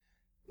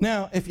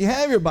Now, if you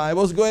have your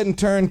Bibles, go ahead and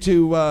turn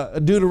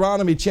to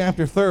Deuteronomy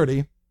chapter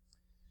 30.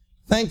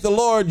 Thank the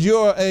Lord,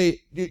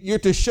 you're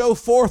to show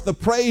forth the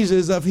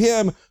praises of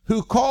Him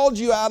who called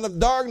you out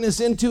of darkness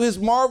into His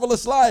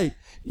marvelous light.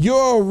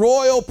 You're a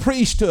royal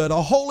priesthood,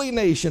 a holy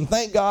nation.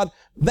 Thank God.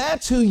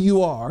 That's who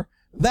you are.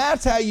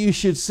 That's how you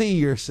should see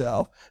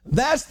yourself.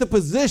 That's the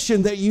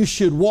position that you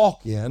should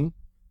walk in.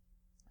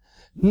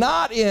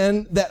 Not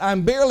in that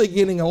I'm barely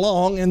getting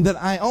along and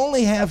that I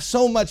only have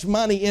so much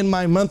money in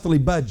my monthly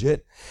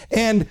budget.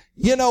 And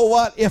you know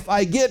what? If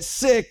I get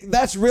sick,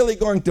 that's really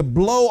going to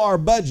blow our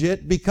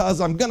budget because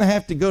I'm going to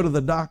have to go to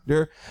the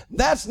doctor.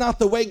 That's not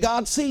the way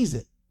God sees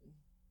it.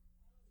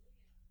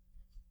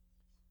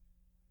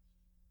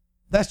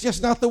 That's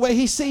just not the way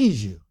He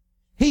sees you.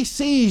 He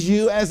sees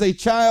you as a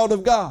child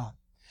of God.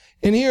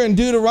 And here in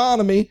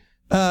Deuteronomy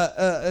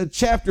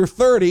chapter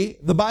 30,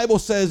 the Bible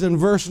says in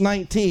verse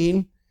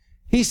 19,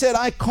 He said,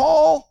 I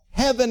call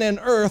heaven and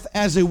earth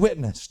as a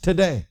witness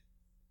today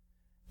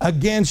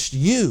against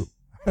you.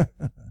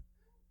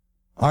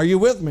 Are you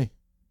with me?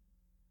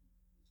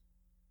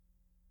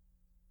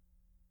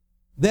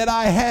 That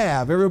I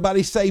have,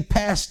 everybody say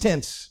past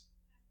tense,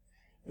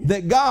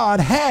 that God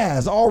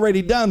has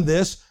already done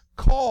this,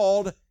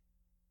 called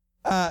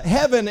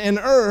heaven and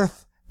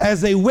earth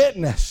as a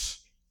witness.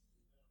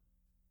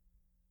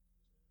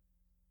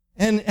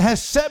 And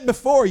has set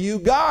before you,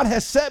 God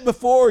has set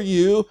before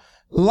you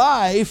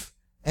life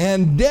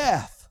and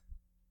death,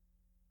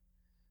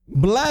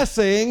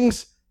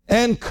 blessings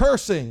and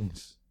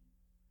cursings.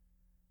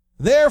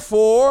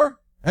 Therefore,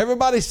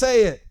 everybody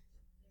say it,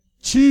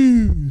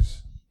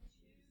 choose.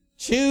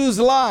 Choose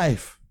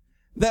life,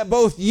 that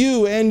both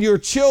you and your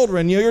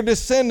children, your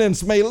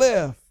descendants may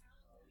live.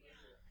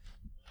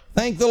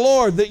 Thank the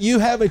Lord that you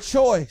have a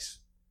choice.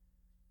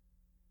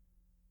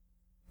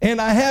 And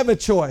I have a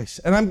choice,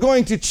 and I'm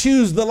going to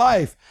choose the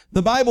life.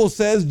 The Bible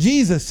says,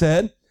 Jesus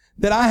said,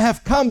 that I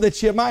have come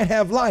that you might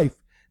have life,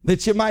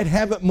 that you might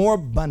have it more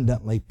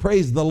abundantly.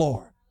 Praise the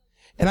Lord.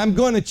 And I'm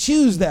going to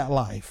choose that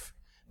life,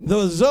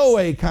 the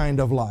Zoe kind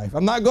of life.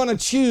 I'm not going to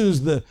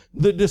choose the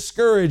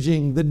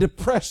discouraging, the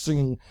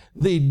depressing,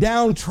 the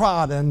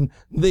downtrodden,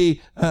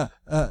 the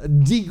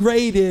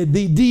degraded,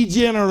 the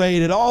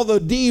degenerated, all the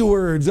D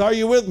words. Are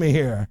you with me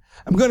here?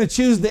 I'm going to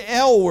choose the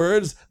L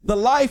words, the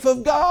life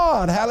of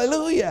God.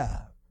 Hallelujah.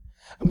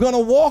 I'm going to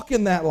walk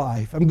in that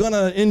life. I'm going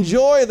to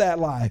enjoy that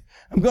life.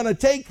 I'm going to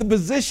take the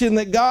position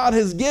that God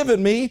has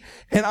given me,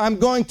 and I'm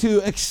going to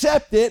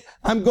accept it.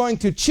 I'm going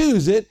to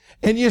choose it.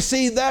 And you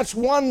see, that's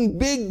one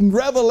big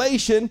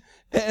revelation.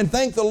 And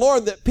thank the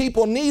Lord that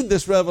people need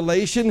this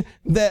revelation,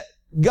 that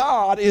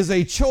God is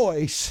a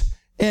choice,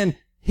 and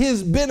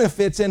His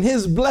benefits and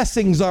His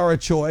blessings are a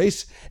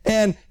choice,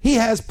 and He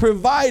has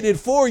provided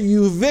for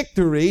you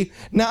victory.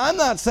 Now, I'm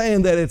not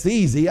saying that it's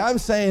easy. I'm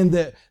saying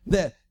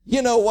that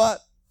you know what?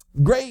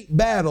 Great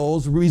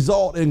battles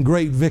result in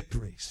great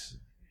victories.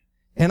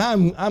 And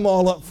I'm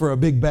all up for a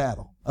big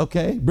battle.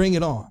 Okay? Bring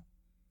it on.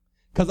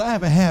 Because I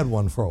haven't had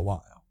one for a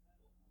while.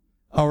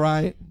 All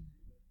right?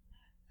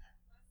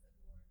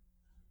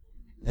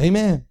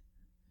 Amen.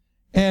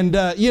 And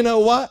you know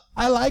what?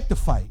 I like to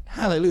fight.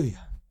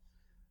 Hallelujah.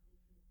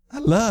 I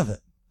love it.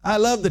 I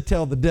love to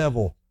tell the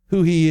devil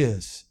who he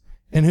is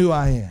and who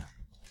I am.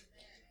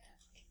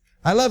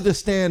 I love to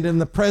stand in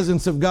the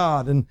presence of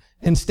God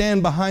and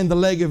stand behind the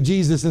leg of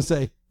Jesus and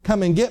say,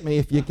 come and get me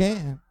if you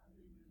can.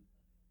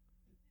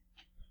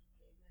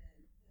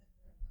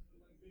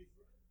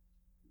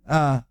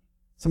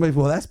 Somebody,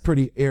 well, that's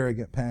pretty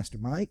arrogant, Pastor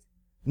Mike.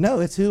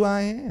 No, it's who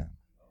I am.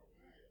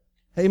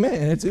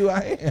 Amen. It's who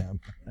I am.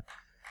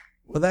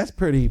 Well, that's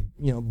pretty,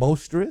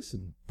 boisterous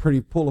and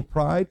pretty full of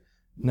pride.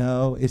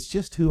 No, it's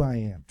just who I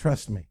am.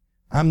 Trust me.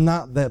 I'm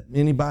not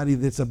anybody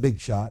that's a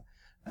big shot.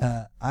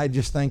 I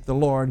just thank the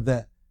Lord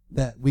that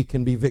we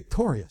can be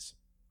victorious.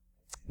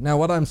 Now,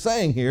 what I'm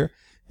saying here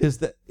is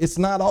that it's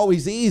not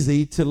always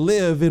easy to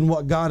live in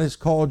what God has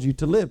called you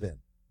to live in.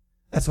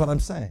 That's what I'm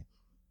saying.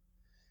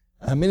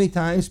 Many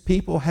times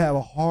people have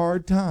a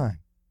hard time.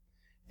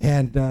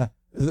 And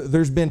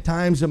there's been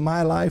times in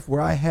my life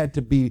where I had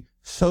to be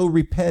so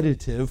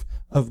repetitive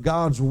of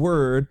God's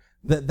Word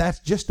that that's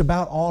just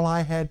about all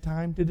I had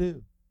time to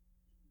do.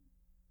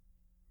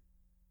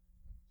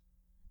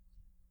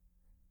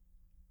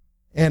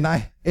 And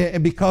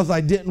because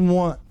I didn't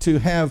want to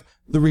have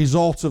the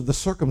results of the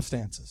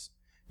circumstances.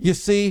 You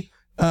see,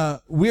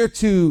 we're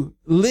to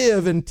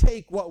live and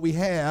take what we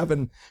have,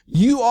 and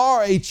you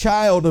are a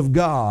child of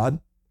God,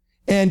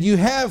 and you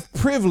have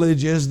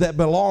privileges that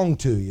belong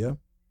to you.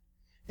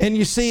 And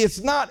you see,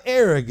 it's not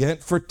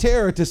arrogant for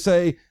Tara to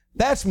say,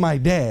 that's my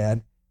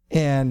dad,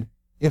 and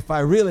if I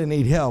really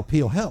need help,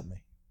 he'll help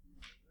me.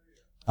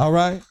 All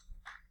right?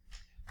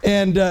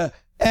 And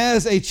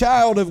as a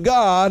child of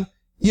God,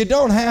 you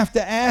don't have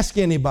to ask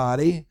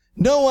anybody.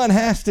 No one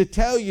has to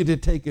tell you to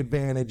take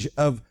advantage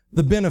of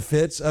the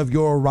benefits of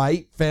your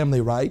family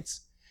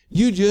rights.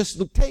 You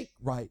just take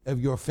right of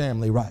your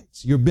family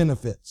rights, your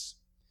benefits.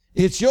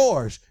 It's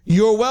yours.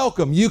 You're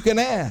welcome. You can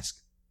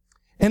ask.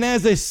 And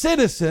as a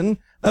citizen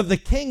of the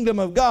kingdom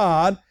of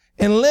God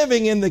and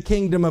living in the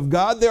kingdom of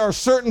God, there are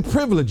certain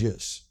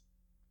privileges.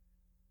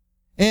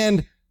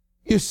 And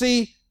you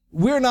see,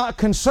 we're not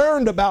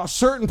concerned about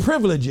certain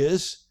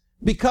privileges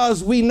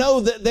because we know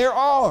that they're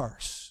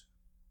ours.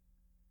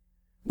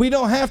 We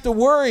don't have to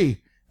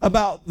worry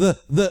about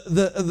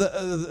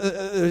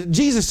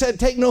Jesus said,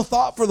 take no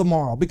thought for the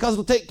morrow because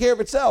it'll take care of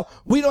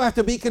itself. We don't have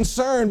to be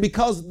concerned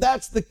because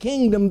that's the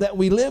kingdom that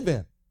we live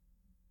in.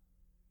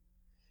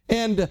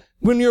 And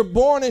when you're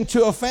born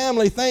into a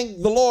family,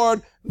 thank the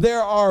Lord,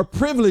 there are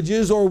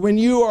privileges, or when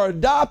you are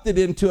adopted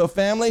into a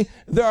family,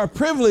 there are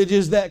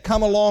privileges that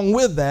come along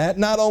with that.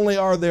 Not only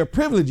are there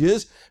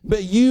privileges,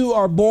 but you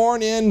are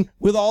born in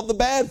with all the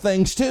bad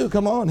things too.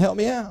 Come on, help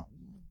me out.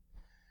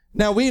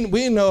 Now, we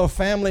know of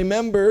family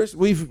members,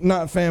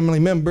 not family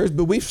members,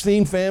 but we've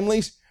seen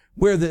families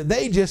where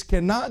they just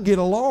cannot get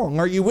along.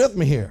 Are you with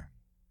me here?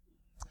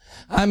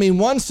 I mean,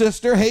 one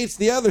sister hates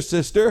the other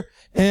sister,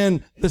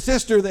 and the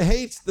sister that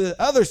hates the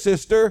other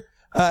sister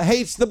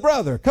hates the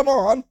brother. Come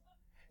on.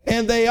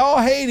 And they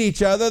all hate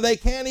each other. They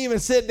can't even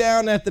sit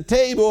down at the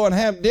table and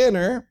have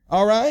dinner.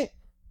 All right?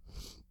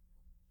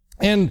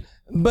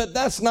 But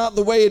that's not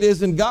the way it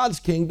is in God's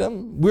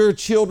kingdom. We're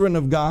children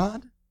of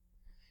God.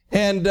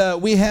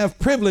 And we have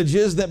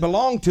privileges that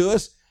belong to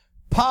us,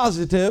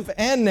 positive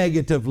and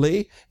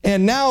negatively.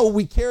 And now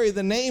we carry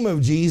the name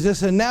of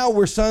Jesus, and now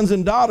we're sons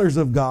and daughters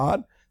of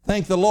God.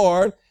 Thank the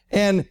Lord.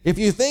 And if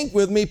you think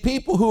with me,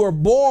 people who are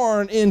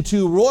born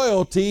into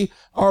royalty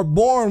are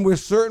born with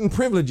certain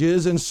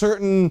privileges and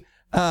certain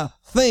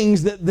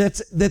things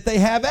that they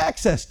have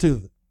access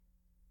to.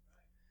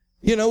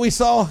 You know, we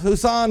saw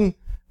Gaddafi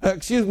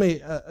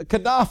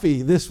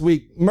this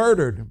week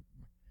murdered.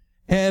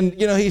 And,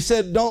 you know, he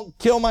said, don't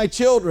kill my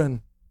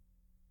children.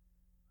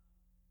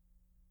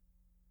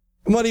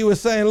 And what he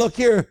was saying, look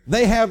here,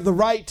 they have the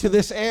right to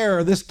this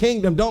heir, this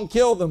kingdom, don't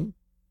kill them.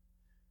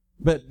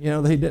 But, you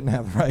know, they didn't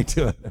have the right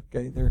to it,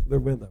 okay? They're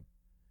with them.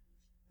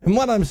 And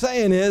what I'm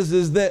saying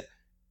is that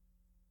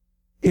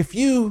if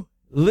you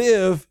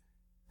live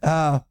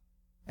at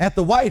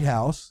the White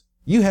House,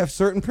 you have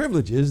certain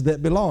privileges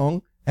that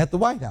belong at the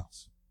White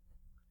House.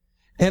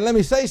 And let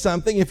me say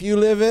something, if you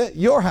live at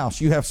your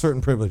house, you have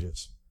certain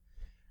privileges.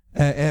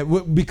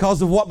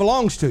 Because of what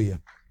belongs to you.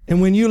 And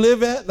when you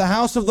live at the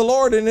house of the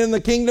Lord and in the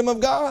kingdom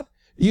of God,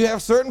 you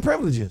have certain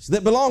privileges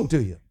that belong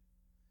to you.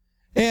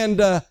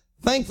 And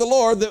thank the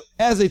Lord that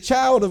as a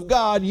child of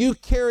God, you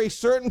carry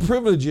certain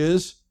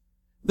privileges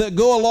that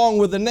go along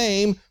with the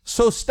name.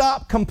 So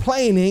stop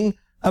complaining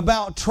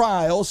about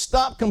trials.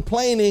 Stop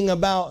complaining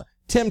about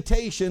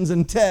temptations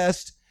and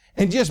tests,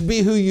 and just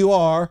be who you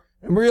are,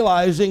 and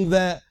realizing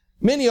that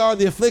many are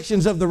the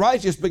afflictions of the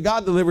righteous, but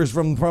God delivers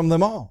from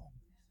them all.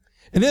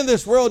 And in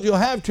this world you'll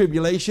have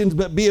tribulations,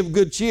 but be of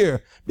good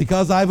cheer,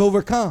 because I've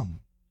overcome.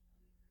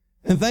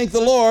 And thank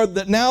the Lord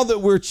that now that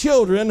we're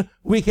children,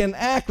 we can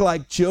act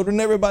like children.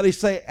 Everybody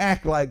say,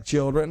 act like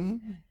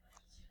children.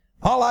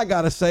 All I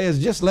got to say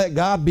is just let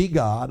God be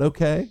God,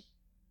 okay?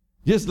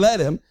 Just let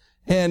Him.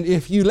 And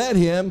if you let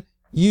Him,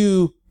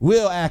 you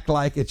will act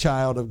like a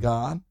child of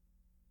God.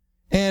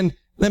 And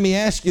let me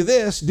ask you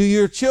this, do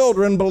your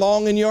children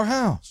belong in your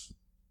house?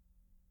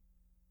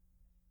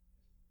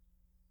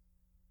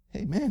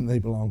 Amen, they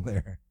belong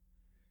there.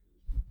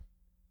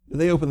 Do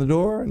they open the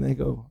door and they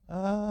go,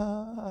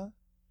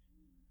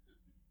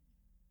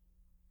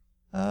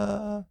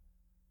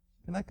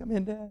 can I come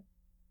in, Dad?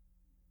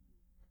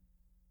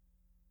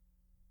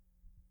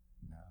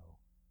 No.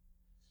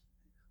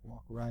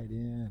 Walk right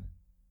in.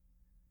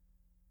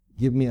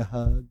 Give me a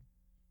hug.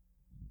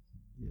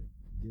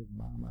 Give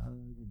Mom a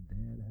hug and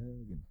Dad a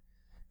hug and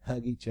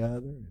hug each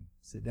other and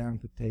sit down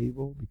at the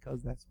table,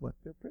 because that's what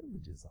their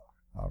privileges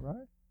are. All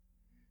right?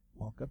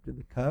 Walk up to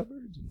the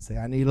cupboards and say,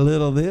 I need a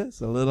little of this,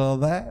 a little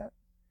of that.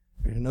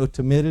 There's no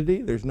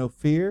timidity. There's no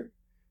fear.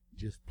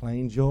 Just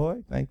plain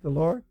joy. Thank the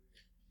Lord.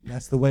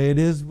 That's the way it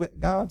is with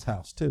God's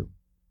house too.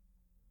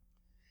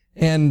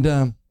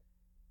 And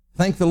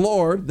thank the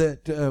Lord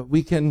that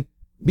we can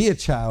be a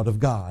child of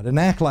God and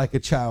act like a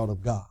child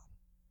of God.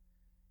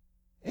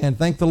 And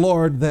thank the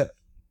Lord that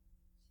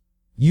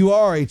you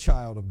are a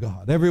child of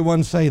God.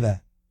 Everyone say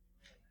that.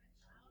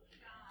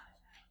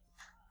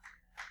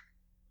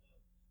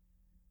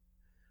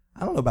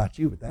 I don't know about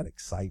you, but that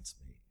excites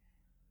me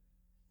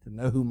to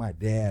know who my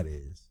dad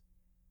is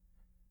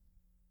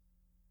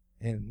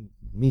and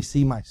me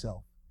see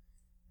myself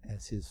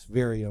as his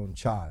very own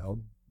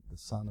child, the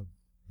son of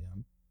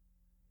him.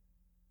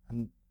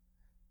 And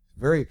it's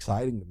very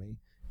exciting to me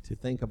to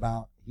think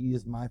about he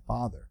is my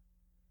father,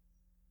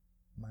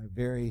 my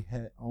very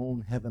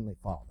own heavenly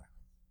Father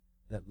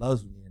that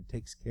loves me and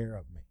takes care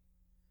of me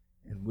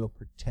and will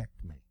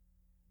protect me,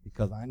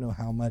 because I know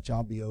how much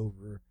I'll be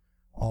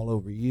all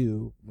over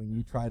you when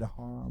you try to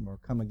harm or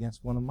come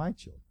against one of my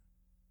children.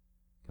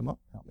 Come on,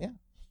 help me out.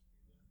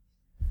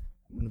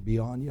 I'm going to be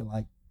on you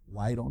like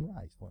white on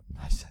rice, what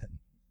I said.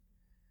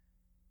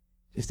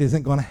 Just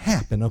isn't going to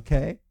happen,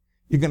 okay?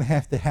 You're going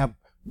to have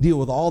deal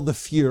with all the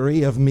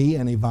fury of me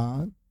and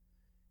Yvonne,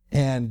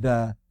 and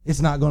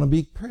it's not going to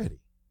be pretty.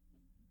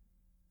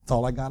 That's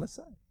all I got to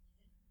say.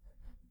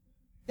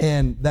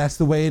 And that's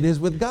the way it is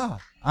with God.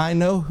 I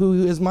know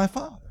who is my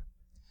Father.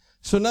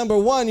 So number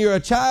one, you're a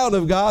child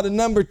of God. And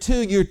number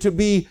two, you're to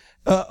be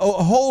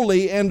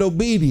holy and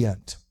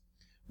obedient.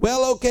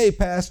 Well, okay,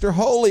 Pastor,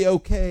 holy,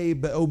 okay,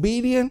 but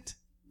obedient?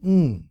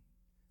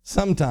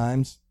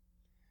 Sometimes.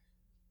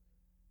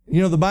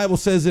 You know, the Bible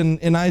says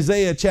in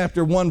Isaiah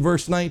chapter 1,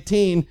 verse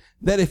 19,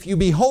 that if you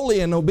be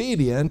holy and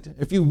obedient,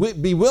 if you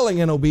be willing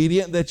and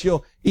obedient, that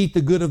you'll eat the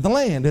good of the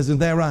land. Isn't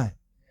that right?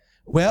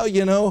 Well,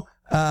 you know,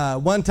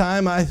 one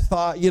time I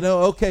thought, you know,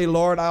 okay,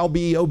 Lord, I'll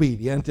be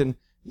obedient. And,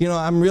 you know,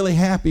 I'm really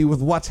happy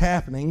with what's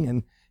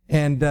happening.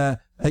 And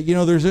you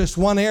know, there's this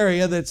one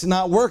area that's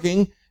not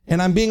working,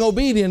 and I'm being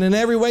obedient in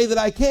every way that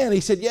I can.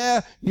 He said,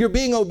 yeah, you're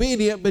being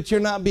obedient, but you're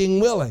not being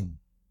willing.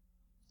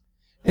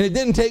 And it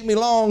didn't take me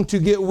long to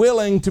get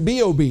willing to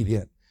be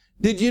obedient.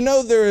 Did you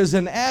know there is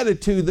an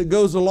attitude that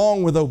goes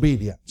along with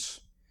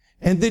obedience?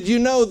 And did you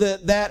know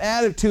that that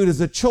attitude is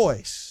a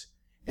choice?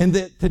 And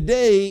that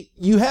today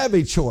you have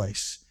a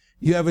choice.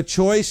 You have a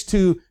choice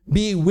to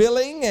be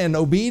willing and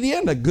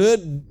obedient, a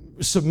good,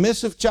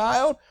 submissive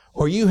child,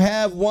 or you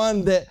have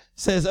one that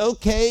says,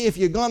 okay, if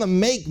you're going to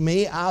make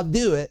me, I'll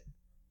do it.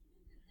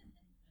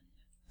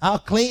 I'll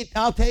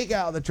take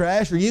out the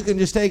trash, or you can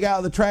just take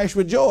out the trash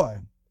with joy.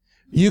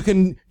 You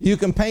can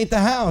paint the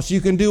house.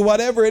 You can do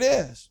whatever it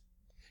is.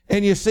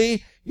 And you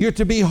see, you're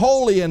to be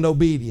holy and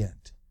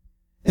obedient.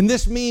 And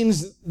this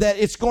means that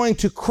it's going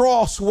to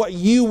cross what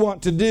you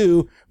want to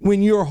do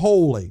when you're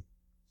holy.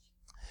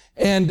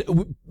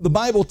 And the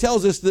Bible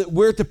tells us that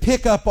we're to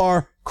pick up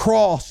our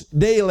cross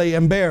daily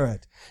and bear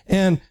it.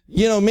 And,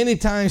 you know, many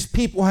times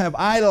people have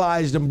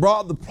idolized and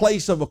brought the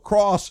place of a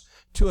cross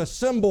to a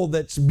symbol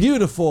that's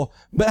beautiful.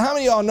 But how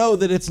many of y'all know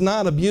that it's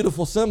not a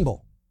beautiful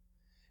symbol?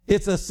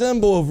 It's a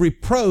symbol of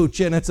reproach,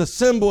 and it's a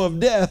symbol of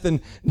death.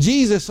 And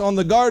Jesus in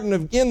the Garden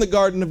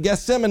of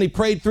Gethsemane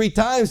prayed 3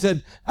 times,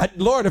 said,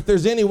 Lord, if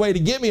there's any way to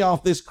get me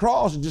off this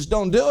cross, just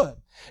don't do it.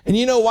 And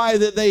you know why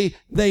that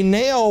they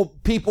nail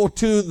people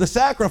to the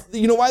sacrifice?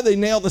 You know why they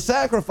nail the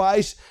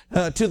sacrifice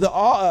to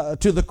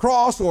the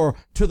cross or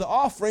to the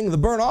offering, the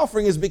burnt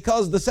offering, is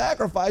because the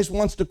sacrifice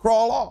wants to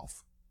crawl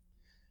off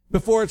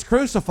before it's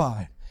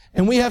crucified.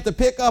 And we have to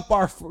pick up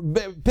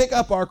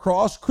our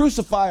cross,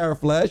 crucify our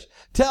flesh,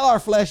 tell our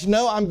flesh,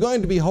 no, I'm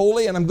going to be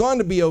holy and I'm going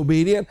to be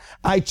obedient.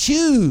 I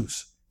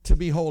choose to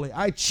be holy.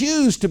 I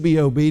choose to be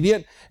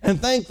obedient.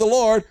 And thank the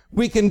Lord,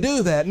 we can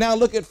do that. Now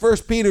look at 1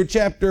 Peter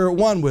chapter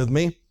 1 with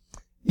me.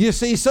 You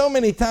see, so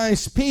many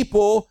times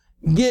people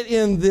get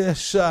in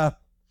this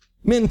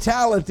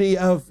mentality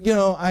of, you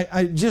know,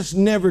 I just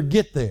never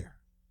get there.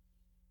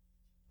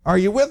 Are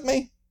you with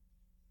me?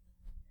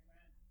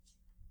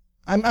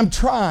 I'm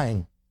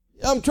trying.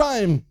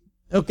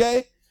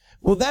 Okay?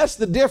 Well, that's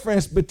the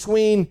difference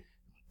between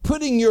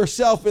putting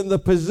yourself in the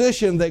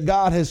position that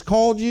God has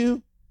called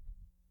you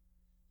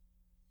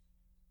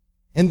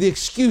and the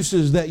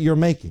excuses that you're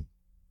making.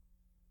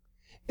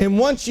 And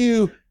once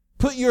you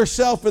put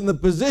yourself in the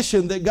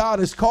position that God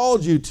has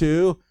called you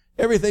to,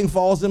 everything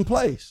falls in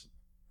place.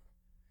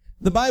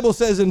 The Bible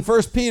says in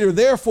 1 Peter,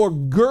 therefore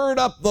gird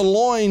up the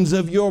loins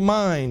of your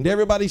mind.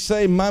 Everybody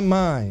say, my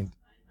mind.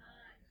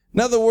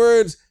 In other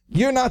words,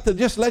 you're not to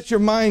just let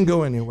your mind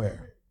go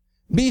anywhere.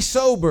 Be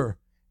sober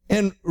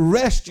and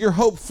rest your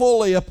hope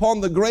fully upon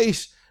the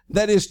grace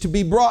that is to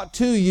be brought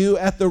to you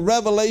at the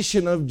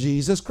revelation of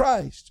Jesus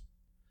Christ.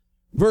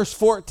 Verse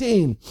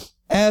 14,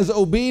 as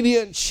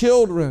obedient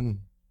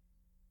children,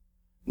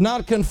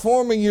 not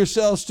conforming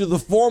yourselves to the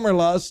former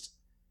lust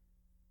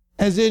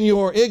as in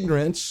your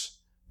ignorance,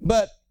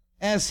 but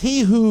as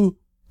he who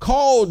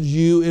called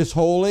you is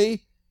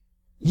holy,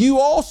 you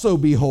also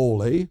be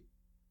holy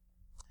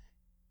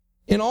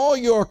in all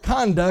your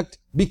conduct,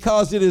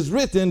 because it is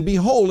written, be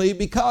holy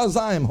because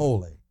I am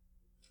holy.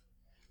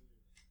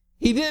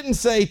 He didn't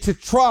say to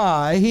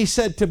try, he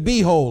said to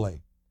be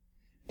holy.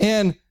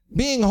 And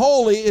being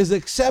holy is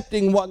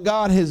accepting what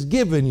God has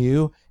given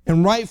you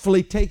and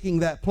rightfully taking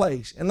that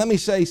place. And let me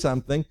say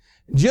something,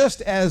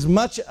 just as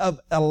much of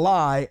a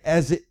lie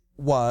as it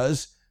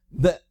was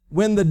that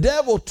when the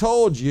devil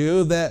told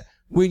you that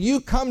when you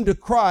come to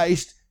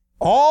Christ,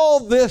 all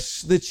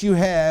this that you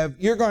have,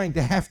 you're going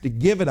to have to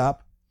give it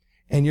up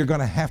and you're going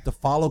to have to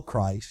follow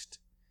Christ.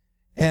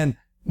 And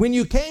when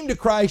you came to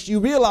Christ, you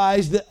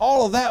realized that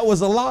all of that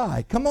was a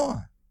lie. Come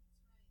on.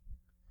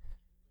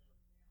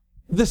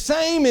 The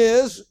same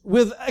is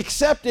with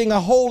accepting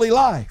a holy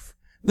life.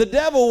 The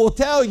devil will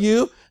tell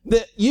you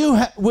that you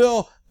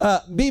will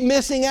be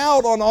missing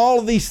out on all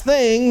of these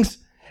things.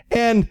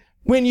 And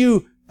when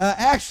you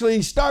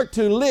actually start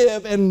to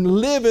live in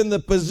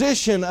the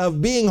position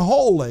of being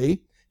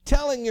holy,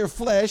 telling your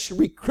flesh,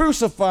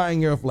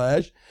 crucifying your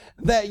flesh,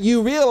 that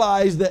you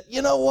realize that,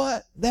 you know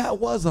what? That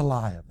was a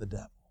lie of the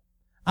devil.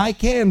 I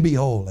can be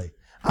holy.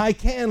 I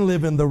can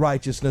live in the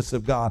righteousness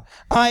of God.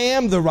 I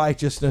am the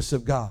righteousness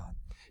of God.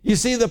 You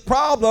see, the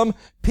problem,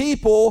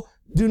 people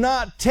do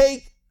not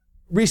take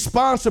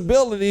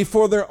responsibility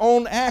for their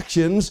own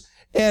actions.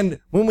 And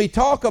when we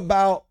talk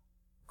about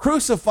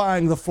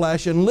crucifying the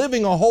flesh and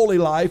living a holy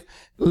life,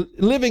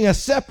 living a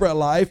separate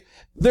life,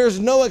 there's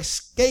no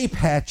escape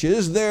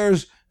hatches.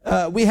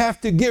 We have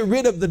to get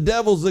rid of the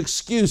devil's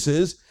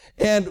excuses,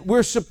 and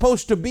we're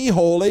supposed to be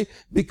holy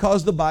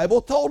because the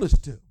Bible told us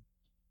to.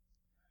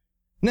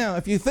 Now,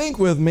 if you think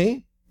with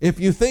me, if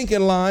you think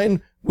in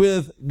line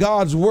with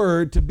God's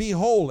word to be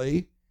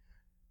holy,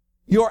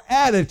 your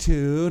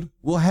attitude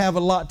will have a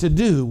lot to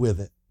do with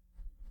it.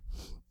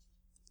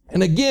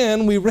 And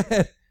again, we're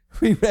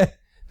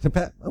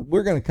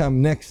going to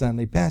come next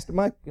Sunday. Pastor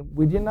Mike,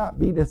 would you not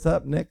beat us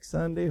up next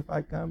Sunday if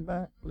I come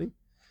back, please?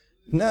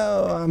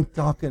 No,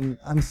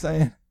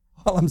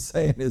 all I'm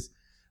saying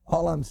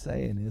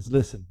is,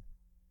 listen,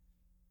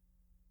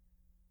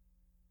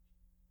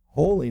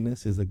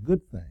 holiness is a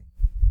good thing.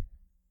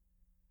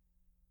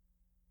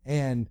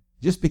 And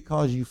just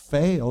because you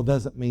fail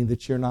doesn't mean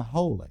that you're not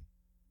holy.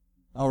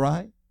 All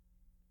right?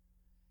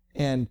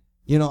 And,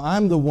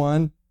 I'm the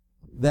one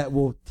that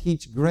will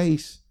teach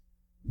grace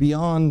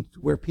beyond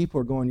where people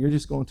are going. You're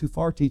just going too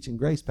far teaching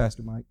grace,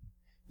 Pastor Mike.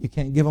 You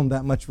can't give them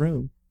that much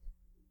room.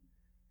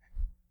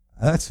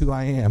 That's who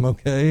I am,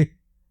 okay?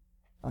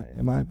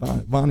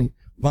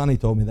 Bonnie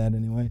told me that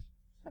anyway.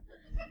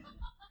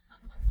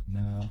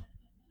 No.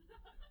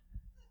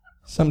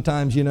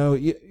 Sometimes,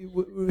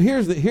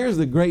 here's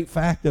the great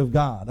fact of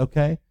God,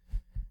 okay?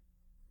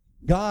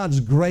 God's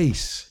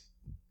grace,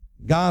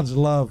 God's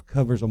love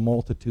covers a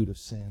multitude of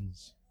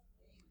sins.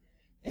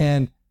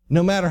 And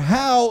no matter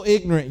how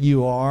ignorant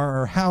you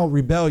are or how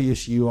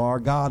rebellious you are,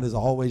 God is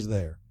always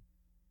there.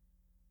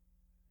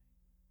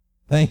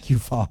 Thank you,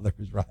 Father,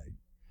 is right.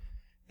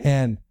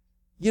 And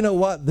you know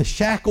what? The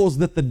shackles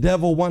that the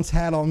devil once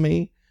had on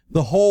me,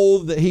 the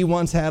hold that he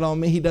once had on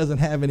me, he doesn't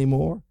have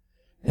anymore.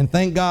 And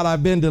thank God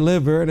I've been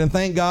delivered, and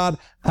thank God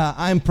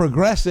I'm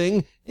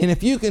progressing. And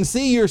if you can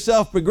see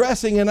yourself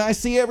progressing, and I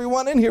see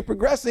everyone in here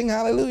progressing,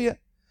 hallelujah.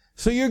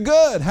 So you're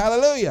good,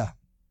 hallelujah.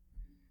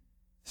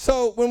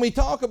 So when we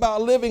talk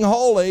about living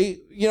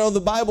holy,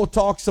 the Bible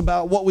talks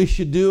about what we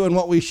should do and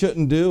what we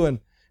shouldn't do, and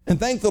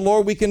thank the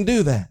Lord we can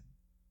do that.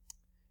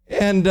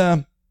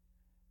 And,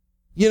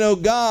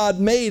 God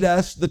made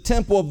us the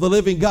temple of the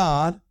living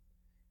God.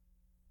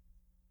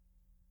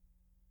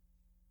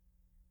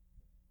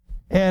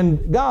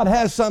 And God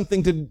has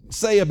something to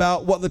say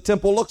about what the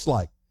temple looks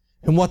like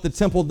and what the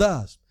temple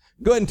does.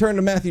 Go ahead and turn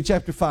to Matthew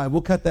chapter 5.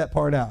 We'll cut that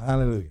part out.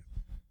 Hallelujah.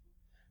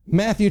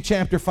 Matthew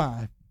chapter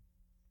 5.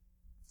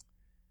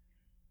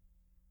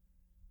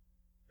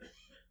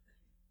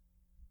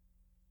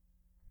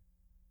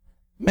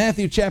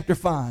 Matthew chapter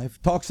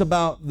 5 talks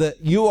about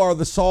that you are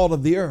the salt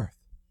of the earth.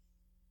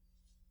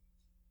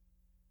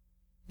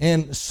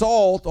 And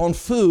salt on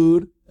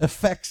food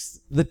affects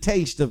the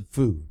taste of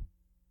food.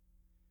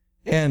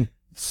 And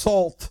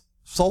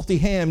salty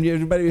ham.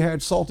 Everybody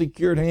had salty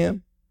cured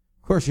ham?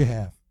 Of course you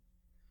have.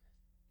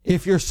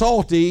 If you're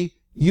salty,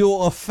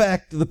 you'll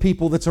affect the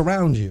people that's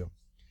around you.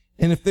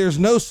 And if there's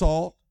no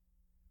salt,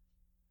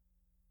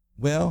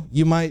 well,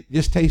 you might be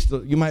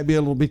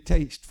a little bit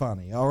taste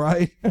funny, all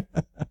right?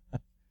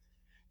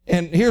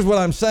 And here's what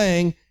I'm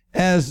saying.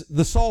 As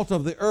the salt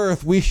of the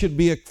earth, we should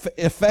be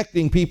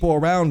affecting people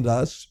around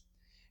us.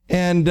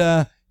 And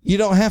you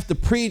don't have to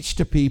preach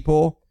to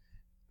people.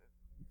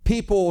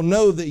 People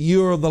know that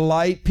you're the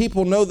light.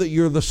 People know that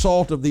you're the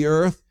salt of the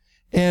earth.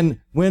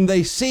 And when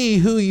they see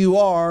who you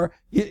are,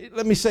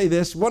 let me say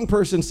this. One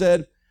person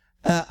said,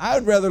 I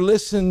would rather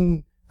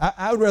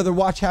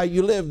watch how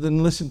you live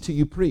than listen to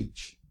you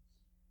preach.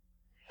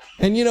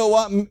 And you know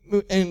what?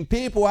 And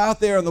people out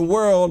there in the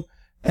world,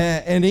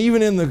 and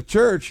even in the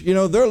church,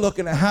 they're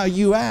looking at how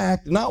you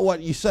act, not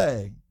what you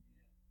say.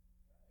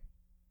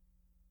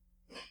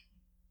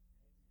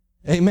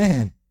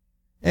 Amen.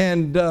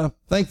 And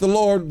thank the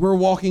Lord, we're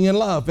walking in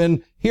love.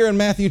 And here in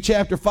Matthew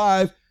chapter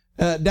 5,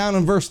 down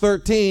in verse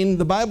 13,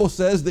 the Bible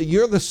says that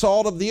you're the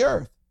salt of the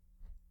earth.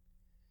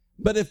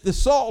 But if the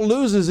salt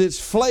loses its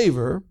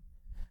flavor,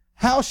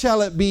 how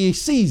shall it be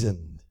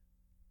seasoned?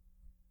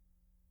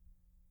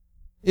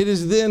 It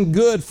is then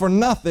good for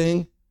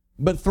nothing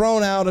but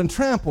thrown out and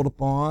trampled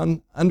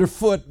upon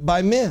underfoot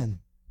by men.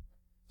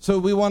 So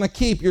we want to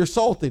keep your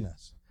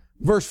saltiness.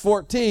 Verse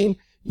 14,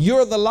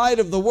 you're the light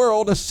of the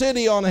world, a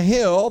city on a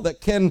hill that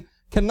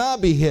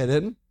cannot be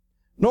hidden,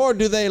 nor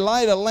do they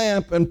light a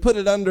lamp and put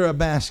it under a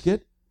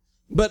basket,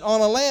 but on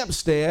a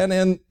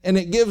lampstand, and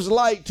it gives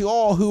light to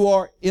all who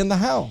are in the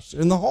house,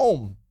 in the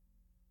home.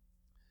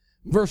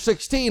 Verse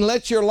 16,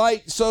 let your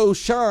light so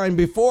shine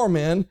before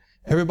men,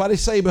 everybody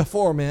say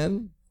before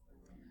men,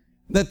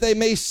 that they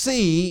may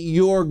see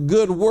your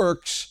good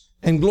works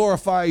and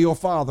glorify your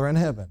Father in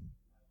heaven.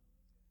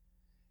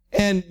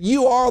 And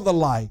you are the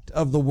light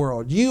of the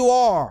world. You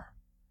are.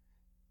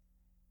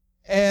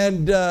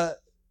 And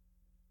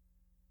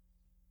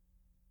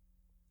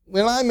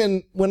when I'm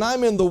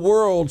in the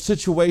world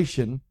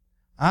situation,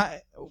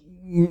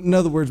 in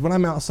other words, when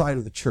I'm outside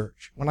of the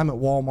church, when I'm at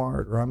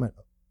Walmart or I'm at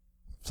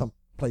some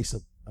place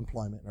of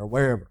employment or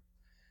wherever,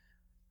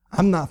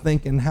 I'm not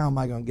thinking, how am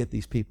I going to get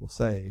these people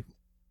saved?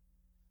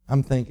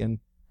 I'm thinking,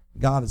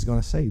 God is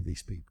going to save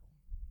these people.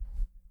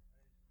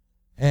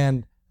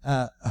 And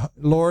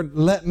Lord,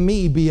 let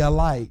me be a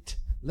light.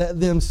 Let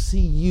them see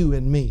you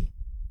in me.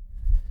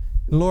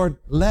 Lord,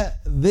 let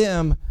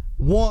them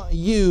want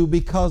you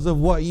because of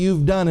what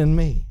you've done in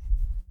me.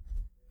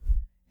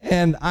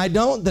 And I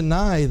don't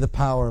deny the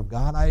power of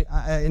God.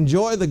 I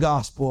enjoy the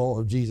gospel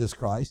of Jesus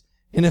Christ.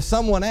 And if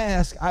someone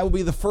asks, I will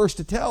be the first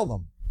to tell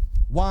them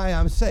why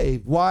I'm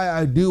saved, why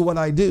I do what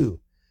I do,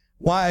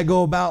 why I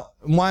go about,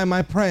 why am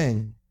I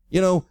praying.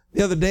 You know,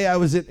 the other day I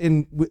was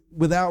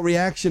without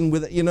reaction,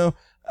 with,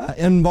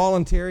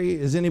 involuntary.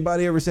 Has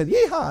anybody ever said,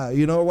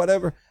 yeehaw, or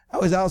whatever? I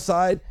was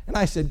outside and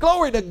I said,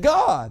 glory to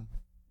God.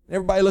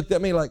 Everybody looked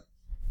at me like,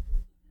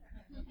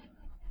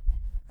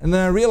 and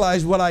then I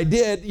realized what I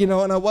did,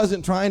 and I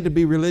wasn't trying to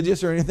be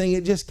religious or anything.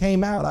 It just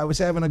came out. I was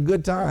having a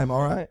good time,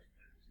 all right?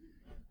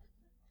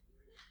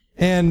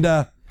 And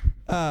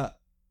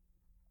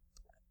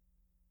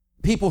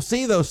people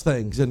see those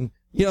things. And,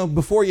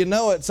 before you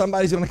know it,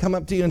 somebody's going to come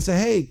up to you and say,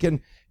 hey,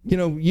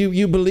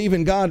 you believe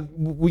in God,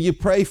 will you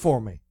pray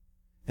for me?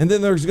 And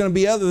then there's going to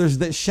be others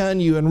that shun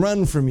you and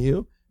run from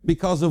you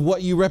because of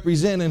what you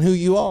represent and who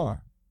you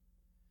are.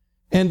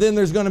 And then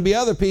there's going to be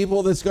other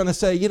people that's going to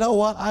say, you know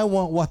what? I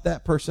want what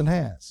that person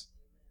has.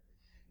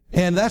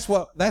 And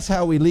that's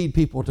how we lead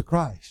people to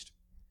Christ.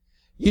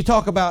 You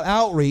talk about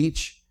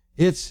outreach.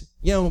 It's,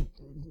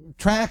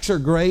 tracts are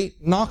great.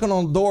 Knocking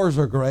on doors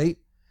are great.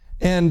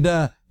 And,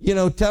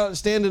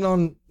 standing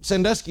on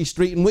Sandusky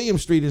Street and William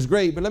Street is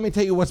great. But let me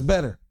tell you what's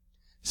better.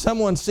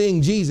 Someone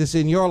seeing Jesus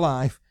in your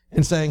life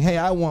and saying, hey,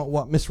 I want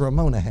what Miss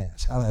Ramona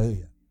has.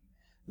 Hallelujah.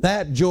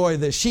 That joy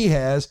that she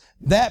has,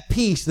 that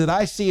peace that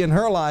I see in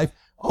her life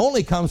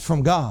only comes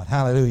from God.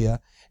 Hallelujah.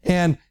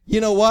 And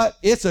you know what?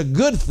 It's a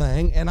good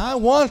thing, and I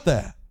want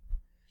that.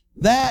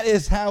 That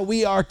is how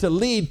we are to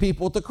lead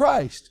people to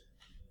Christ.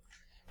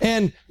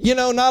 And,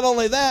 not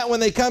only that, when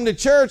they come to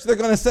church, they're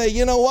going to say,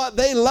 you know what?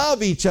 They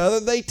love each other.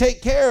 They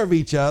take care of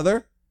each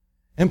other.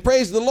 And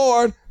praise the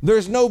Lord,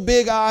 there's no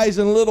big I's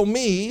and little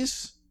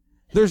me's.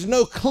 There's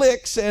no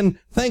cliques, and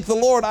thank the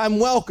Lord, I'm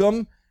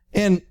welcome,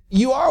 and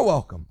you are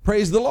welcome.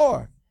 Praise the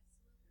Lord.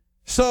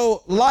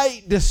 So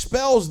light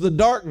dispels the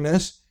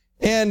darkness,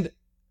 and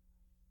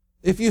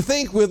if you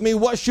think with me,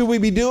 what should we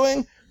be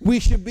doing? We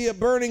should be a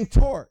burning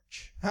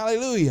torch.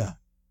 Hallelujah.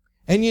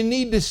 And you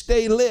need to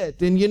stay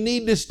lit, and you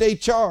need to stay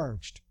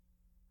charged.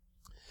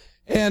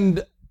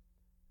 And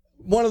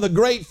one of the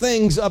great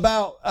things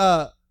about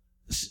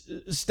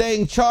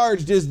staying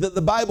charged is that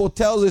the Bible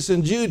tells us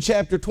in Jude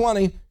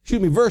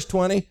verse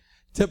 20,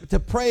 to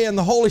pray in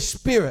the Holy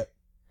Spirit,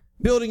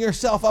 building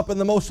yourself up in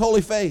the most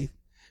holy faith.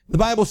 The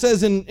Bible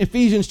says in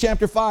Ephesians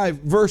chapter 5,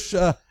 verse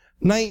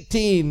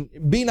 19,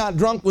 be not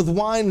drunk with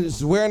wine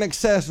where in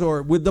excess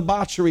or with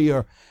debauchery,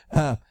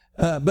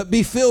 but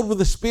be filled with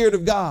the Spirit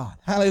of God.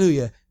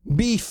 Hallelujah.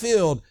 Be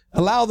filled.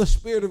 Allow the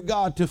Spirit of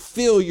God to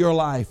fill your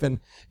life. And,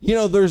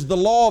 there's the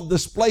law of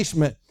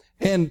displacement.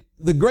 And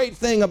the great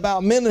thing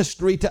about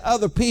ministry to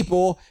other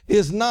people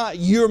is not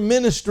you're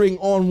ministering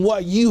on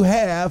what you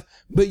have,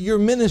 but you're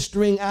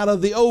ministering out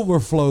of the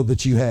overflow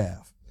that you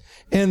have.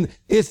 And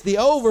it's the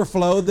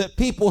overflow that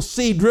people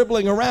see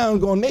dribbling around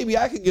going, maybe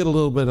I could get a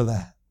little bit of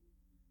that.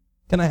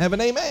 Can I have an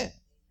amen?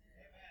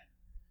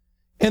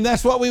 And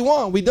that's what we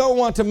want. We don't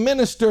want to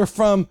minister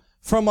from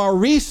our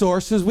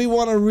resources. We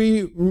want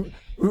to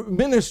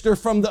minister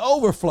from the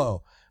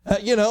overflow.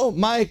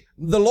 The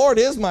Lord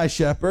is my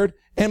shepherd,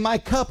 and my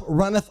cup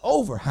runneth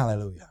over.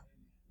 Hallelujah.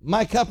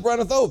 My cup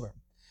runneth over.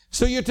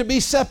 So you're to be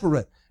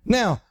separate.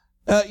 Now,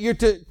 you're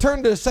to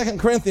turn to 2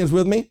 Corinthians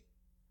with me.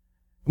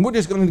 And we're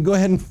just going to go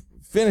ahead and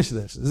finish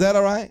this. Is that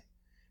all right?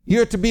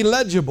 You're to be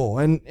legible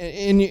and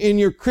in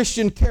your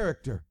Christian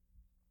character.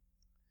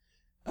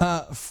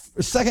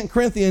 2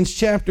 Corinthians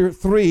chapter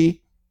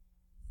 3,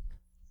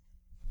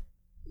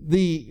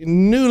 the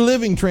New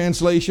Living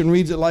Translation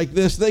reads it like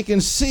this. They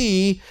can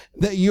see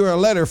that you're a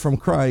letter from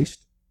Christ.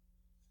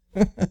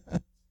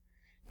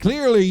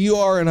 Clearly, you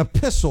are an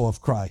epistle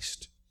of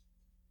Christ.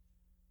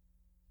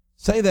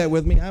 Say that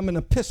with me. I'm an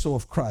epistle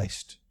of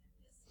Christ.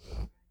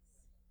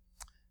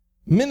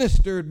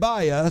 Ministered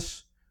by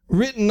us,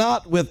 written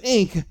not with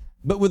ink,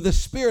 but with the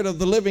Spirit of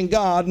the living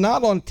God,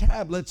 not on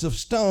tablets of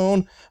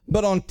stone,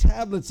 but on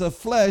tablets of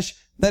flesh,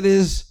 that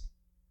is,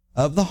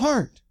 of the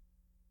heart.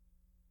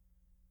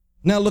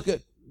 Now look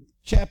at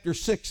chapter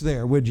 6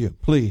 there, would you,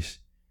 please?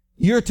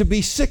 You're to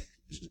be sick.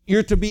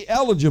 You're to be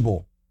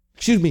eligible.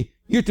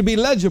 You're to be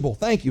legible.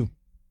 Thank you.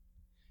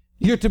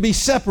 You're to be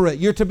separate.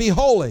 You're to be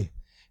holy.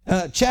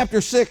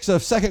 Chapter 6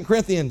 of 2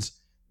 Corinthians,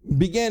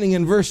 beginning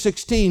in verse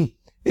 16,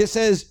 it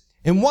says,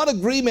 "In what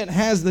agreement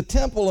has the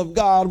temple of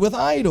God with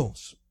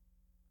idols?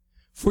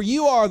 For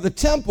you are the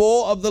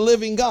temple of the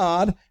living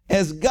God,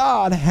 as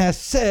God has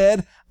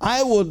said,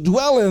 I will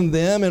dwell in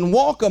them and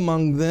walk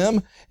among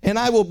them, and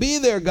I will be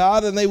their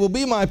God, and they will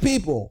be my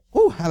people."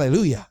 Oh,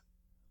 hallelujah.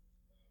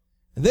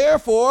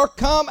 "Therefore,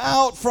 come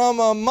out from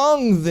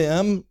among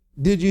them."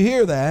 Did you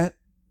hear that?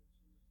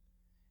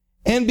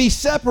 "And be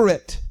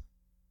separate."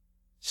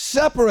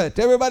 Separate.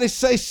 Everybody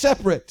say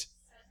separate.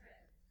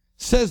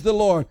 Says the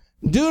Lord.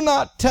 "Do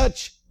not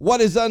touch what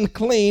is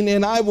unclean,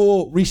 and I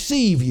will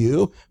receive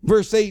you.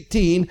 Verse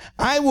 18,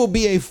 I will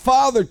be a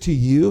father to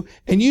you,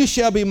 and you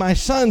shall be my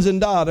sons and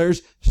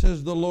daughters,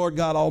 says the Lord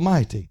God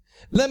Almighty.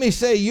 Let me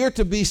say, you're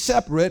to be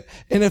separate,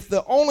 and if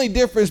the only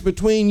difference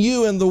between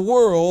you and the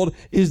world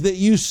is that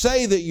you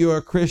say that you're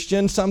a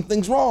Christian,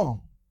 something's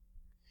wrong.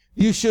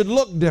 You should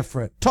look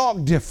different,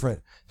 talk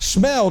different,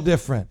 smell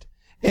different,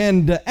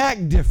 and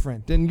act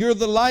different. And you're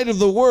the light of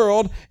the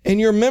world, and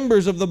you're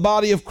members of the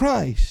body of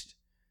Christ.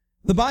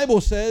 The Bible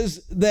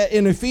says that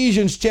in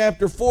Ephesians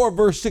chapter 4,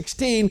 verse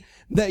 16,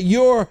 that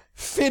you're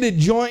fitted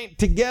joint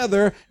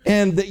together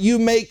and that you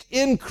make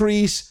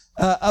increase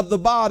of the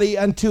body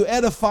unto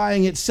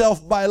edifying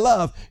itself by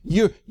love.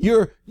 You're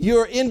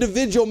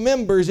individual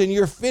members and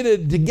you're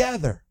fitted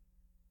together.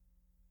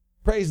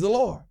 Praise the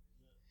Lord.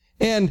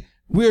 And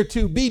we're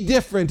to be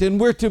different and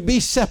we're to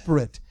be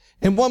separate.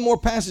 And one more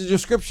passage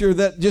of scripture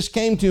that just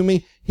came to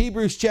me,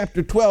 Hebrews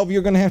chapter 12.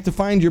 You're going to have to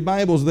find your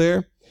Bibles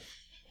there.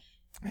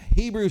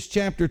 Hebrews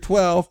chapter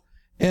 12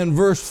 and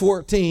verse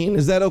 14.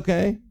 Is that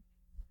okay?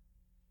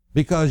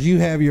 Because you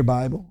have your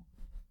Bible.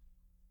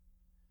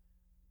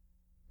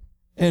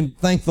 And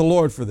thank the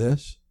Lord for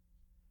this.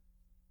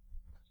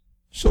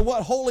 So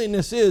what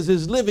holiness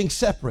is living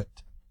separate.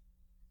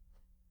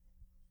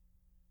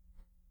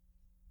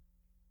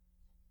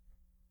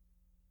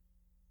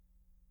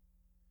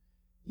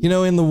 You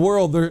know, in the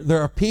world,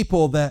 there are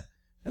people that,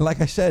 like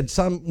I said,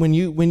 when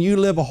you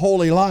live a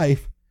holy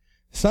life,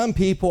 some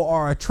people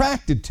are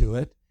attracted to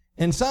it,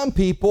 and some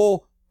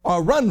people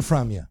are run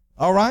from you,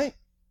 all right?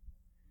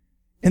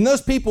 And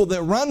those people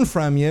that run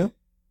from you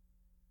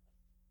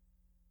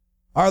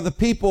are the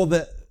people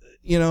that,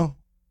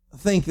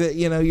 think that,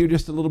 you're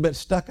just a little bit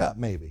stuck up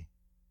maybe.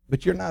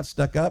 But you're not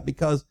stuck up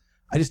because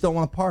I just don't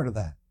want a part of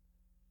that,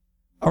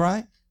 all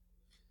right?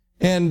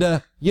 And,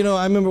 I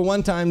remember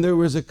one time there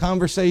was a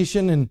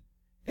conversation,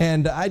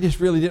 and I just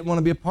really didn't want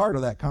to be a part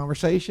of that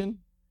conversation.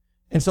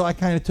 And so I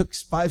kind of took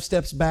 5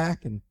 steps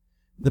back, and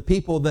the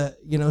people that,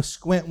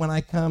 squint when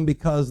I come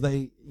because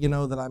they,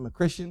 that I'm a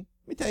Christian.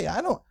 Let me tell you,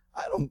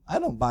 I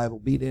don't Bible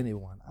beat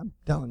anyone. I'm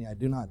telling you, I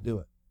do not do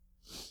it.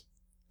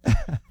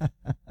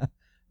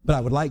 But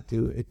I would like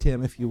to.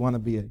 Tim, if you want to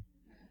be a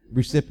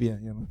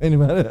recipient,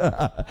 Anybody?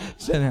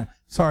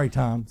 Sorry,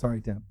 Tom.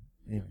 Sorry, Tim.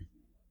 Anyway.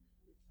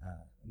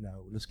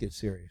 No, let's get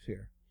serious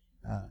here.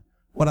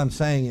 What I'm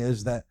saying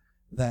is that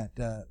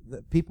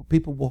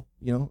people will,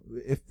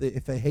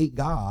 if they hate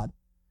God,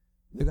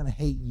 they're going to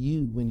hate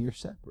you when you're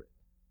separate.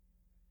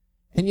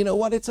 And you know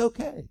what? It's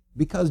okay.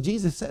 Because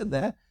Jesus said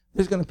that,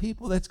 there's going to be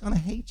people that's going to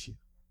hate you.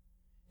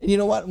 And you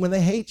know what? When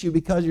they hate you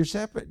because you're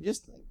separate,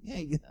 just think,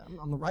 hey, I'm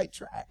on the right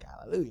track.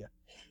 Hallelujah.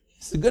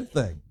 It's a good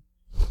thing.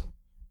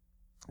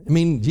 I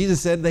mean,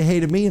 Jesus said they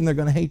hated me and they're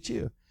going to hate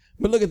you.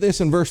 But look at this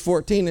in verse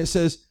 14. It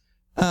says,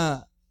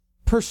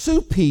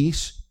 pursue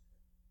peace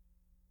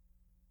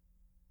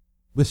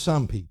with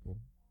some people.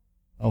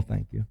 Oh,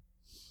 thank you.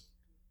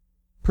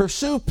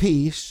 Pursue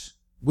peace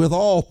with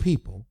all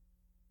people.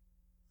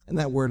 And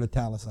that word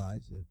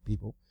italicized,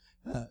 people.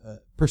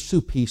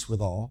 Pursue peace with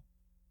all.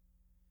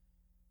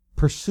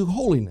 Pursue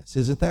holiness.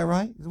 Isn't that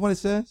right? Is what it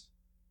says?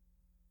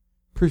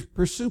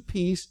 Pursue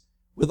peace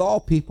with all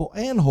people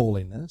and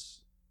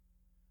holiness,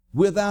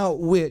 without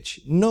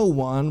which no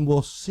one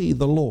will see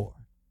the Lord.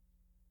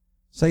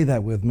 Say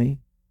that with me.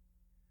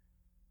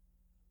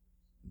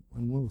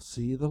 And we'll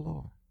see the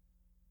Lord.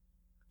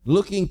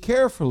 Looking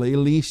carefully,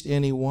 lest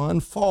anyone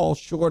fall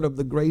short of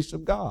the grace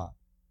of God,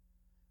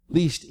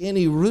 lest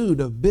any root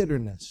of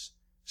bitterness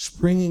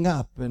springing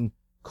up and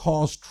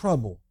cause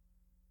trouble,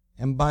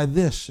 and by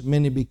this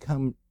many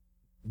become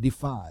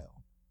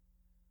defiled.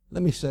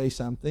 Let me say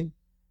something,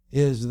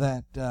 is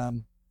that,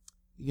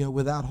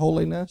 without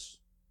holiness,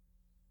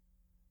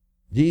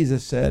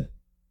 Jesus said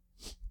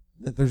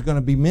that there's going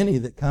to be many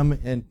that come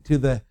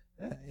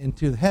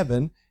into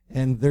heaven,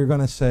 and they're going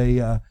to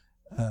say,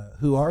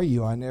 who are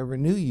you? I never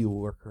knew you,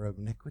 worker of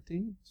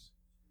iniquities.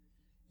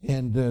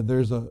 And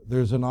there's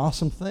an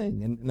awesome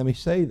thing. And let me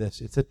say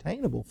this. It's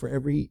attainable for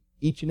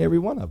each and every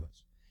one of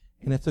us.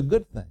 And it's a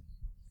good thing.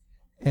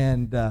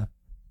 And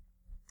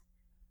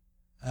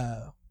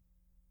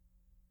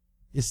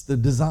it's the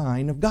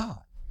design of God.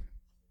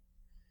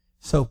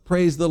 So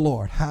praise the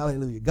Lord.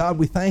 Hallelujah. God,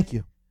 we thank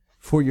you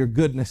for your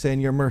goodness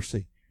and your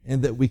mercy,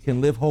 and that we can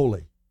live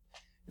holy.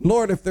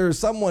 Lord, if there is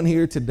someone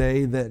here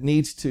today that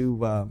needs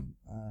to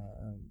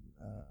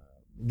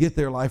get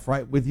their life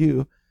right with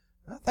you,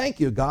 thank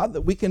you, God,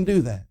 that we can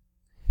do that.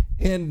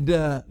 And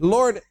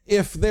Lord,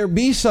 if there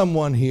be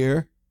someone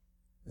here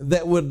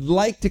that would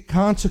like to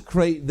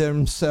consecrate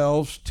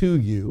themselves to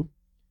you,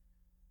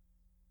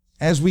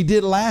 as we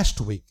did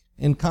last week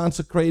in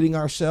consecrating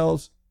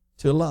ourselves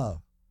to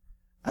love,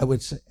 I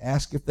would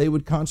ask if they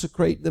would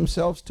consecrate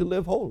themselves to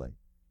live holy.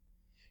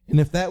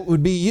 And if that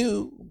would be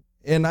you,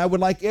 and I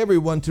would like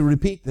everyone to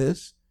repeat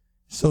this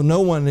so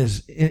no one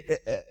is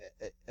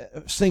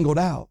singled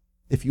out.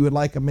 If you would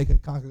like to make a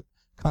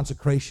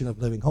consecration of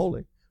living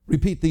holy,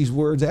 repeat these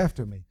words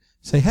after me.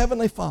 Say,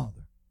 Heavenly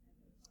Father,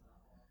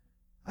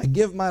 I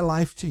give my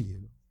life to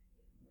you.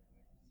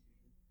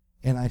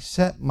 and I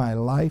set my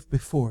life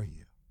before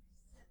you.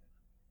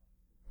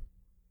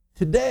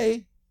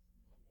 Today,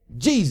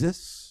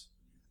 Jesus,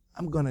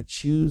 I'm going to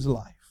choose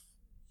life.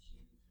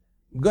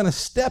 I'm going to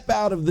step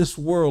out of this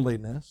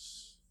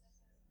worldliness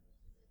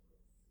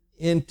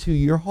into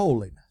your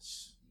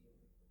holiness.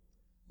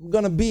 I'm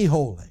going to be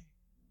holy.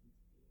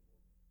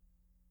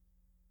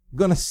 I'm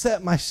going to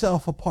set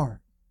myself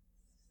apart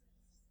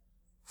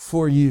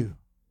for you.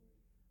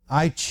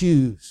 I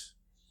choose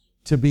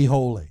to be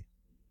holy.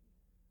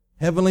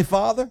 Heavenly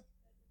Father,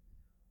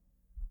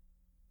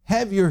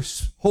 have your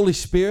Holy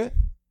Spirit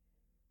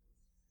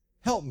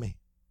help me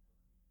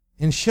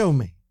and show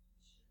me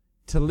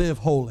to live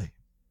holy.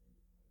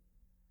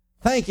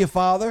 Thank you,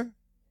 Father,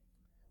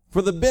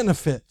 for the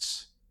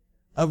benefits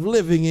of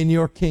living in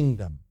your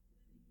kingdom.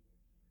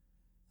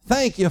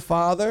 Thank you,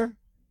 Father,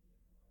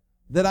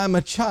 that I'm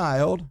a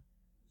child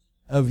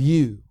of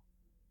you.